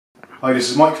Hi,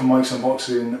 this is Mike from Mike's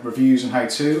Unboxing Reviews and How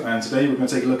To, and today we're going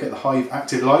to take a look at the Hive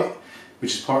Active Light,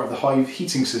 which is part of the Hive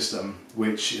heating system,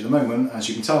 which at the moment, as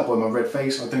you can tell by my red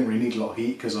face, I don't really need a lot of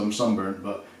heat because I'm sunburnt,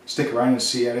 but stick around and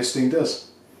see how this thing does.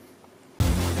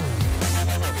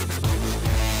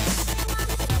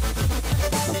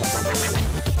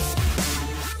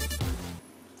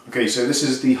 Okay, so this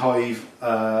is the Hive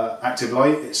Active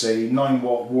Light. It's a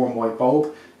 9-watt warm white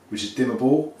bulb, which is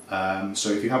dimmable. So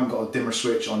if you haven't got a dimmer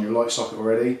switch on your light socket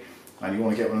already, and you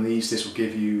want to get one of these, this will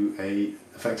give you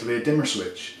effectively a dimmer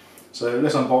switch. So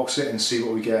let's unbox it and see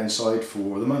what we get inside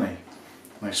for the money.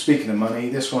 Now, speaking of money,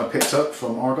 this one I picked up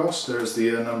from Argos. There's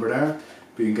the number there,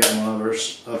 but you can get them on other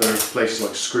places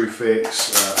like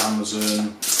Screwfix,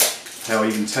 Amazon, hell,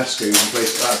 even Tesco and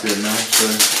places like that do them now.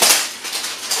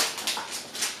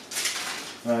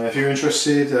 So if you're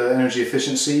interested, energy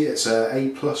efficiency, it's a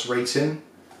A+ rating.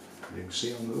 You can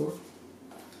see on the door.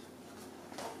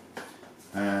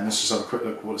 And let's just have a quick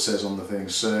look at what it says on the thing.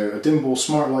 So, a dimmable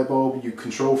smart light bulb you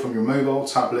control from your mobile,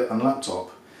 tablet and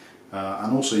laptop.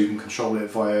 And also you can control it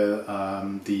via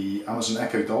the Amazon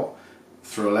Echo Dot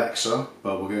through Alexa,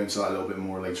 but we'll go into that a little bit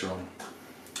more later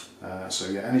on. So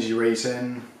yeah, energy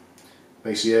rating,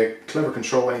 basically a clever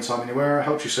control anytime, anywhere,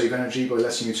 helps you save energy by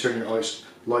letting you turn your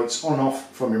lights on and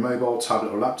off from your mobile,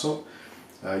 tablet or laptop.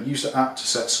 Use the app to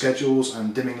set schedules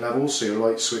and dimming levels so your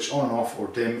lights switch on and off or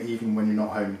dim even when you're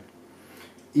not home.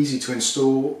 Easy to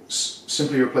install,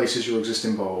 simply replaces your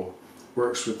existing bulb.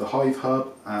 Works with the Hive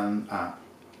Hub and app.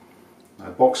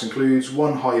 Box includes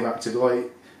one Hive Active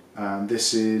Light, and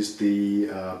this is the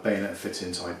bayonet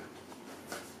fit-in type.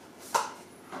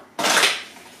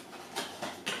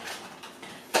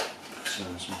 So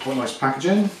some quite nice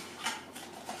packaging.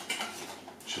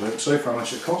 Should hope so for how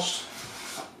much it cost.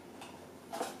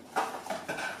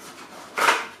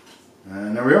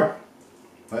 And there we are.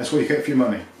 That's what you get for your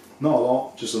money. Not a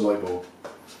lot, just a light bulb.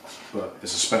 But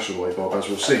it's a special light bulb, as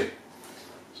we'll see.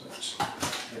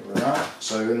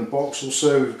 So in the box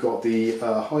also we've got the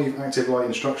Hive Active Light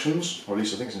instructions, or at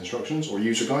least I think it's instructions, or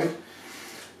user guide.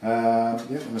 Yeah,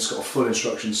 and it's got a full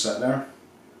instruction set there.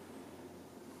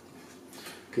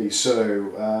 Okay,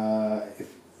 so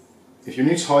if you're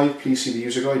new to Hive, please see the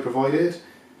user guide provided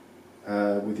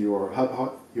with your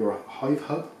Hive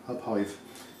Hive.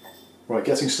 Right,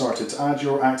 getting started. To add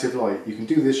your active light, you can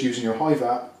do this using your Hive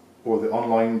app or the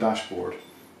online dashboard.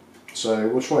 So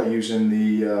we'll try it using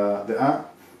the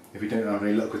app. If we don't have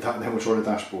any luck with that, then we'll try the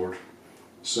dashboard.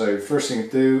 So first thing to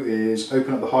do is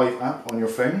open up the Hive app on your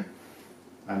phone,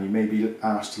 and you may be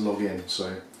asked to log in.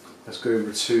 So let's go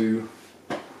over to,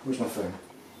 where's my phone?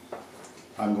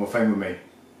 I haven't got my phone with me.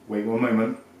 Wait one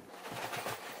moment.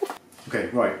 Okay,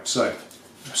 right, so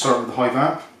start with the Hive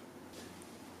app.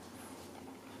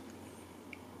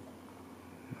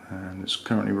 And it's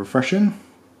currently refreshing.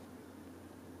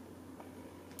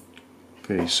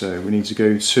 Okay, so we need to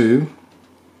go to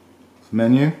the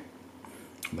menu,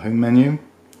 the home menu,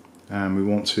 and we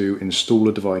want to install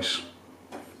a device.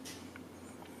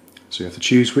 So you have to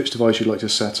choose which device you'd like to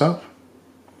set up.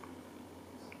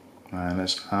 And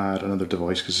let's add another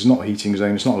device because it's not a heating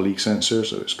zone, it's not a leak sensor,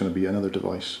 so it's going to be another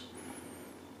device.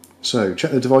 So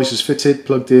check the device is fitted,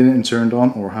 plugged in and turned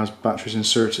on, or has batteries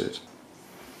inserted.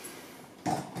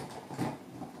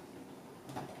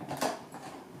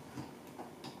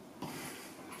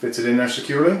 Fitted in there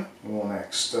securely. Well,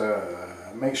 next,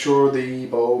 make sure the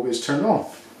bulb is turned on.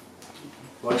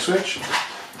 Light switch.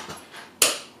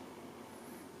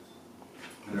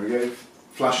 There we go,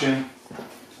 flashing,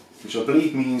 which I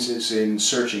believe means it's in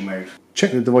searching mode.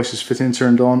 Check the device is fitted and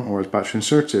turned on, or has battery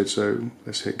inserted, so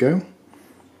let's hit go.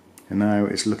 And now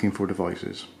it's looking for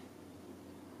devices.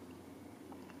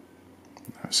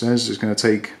 It says it's going to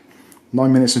take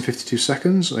 9 minutes and 52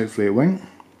 seconds, hopefully it won't.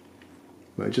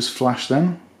 But it just flashed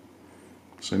then.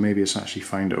 So maybe it's actually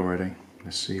found it already.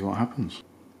 Let's see what happens.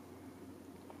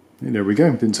 And there we go,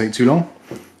 didn't take too long.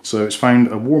 So it's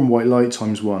found a warm white light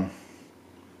 ×1.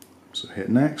 So hit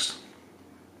next.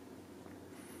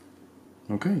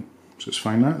 Okay, so it's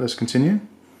found that, let's continue.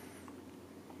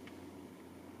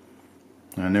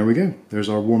 And there we go, there's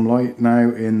our warm light now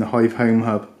in the Hive Home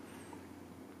Hub.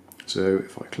 So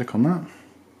if I click on that,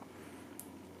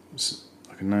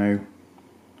 I can now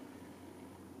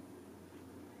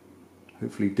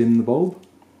hopefully dim the bulb,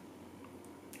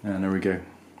 and there we go.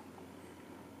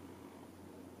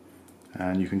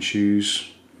 And you can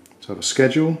choose to have a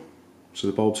schedule, so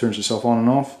the bulb turns itself on and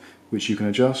off, which you can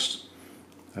adjust,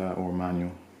 or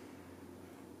manual.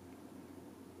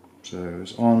 So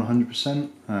it's on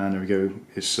 100%, and there we go,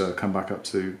 it's come back up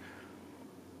to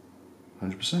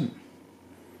 100%.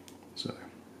 So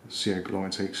let's see how long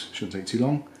it takes, shouldn't take too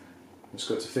long. Let's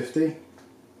go to 50.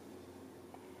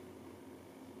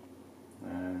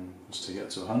 And let's take it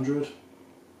to 100.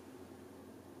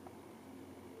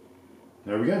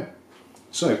 There we go.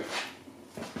 So,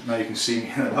 now you can see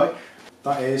me in the light.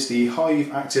 That is the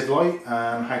Hive Active Light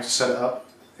and how to set it up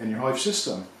in your Hive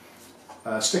system.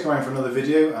 Stick around for another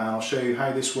video and I'll show you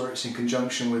how this works in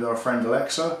conjunction with our friend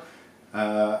Alexa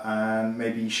and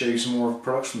maybe show you some more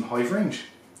products from the Hive range.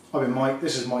 I've been Mike,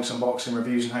 this is Mike's Unboxing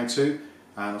Reviews and How To,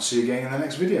 and I'll see you again in the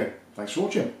next video. Thanks for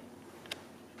watching.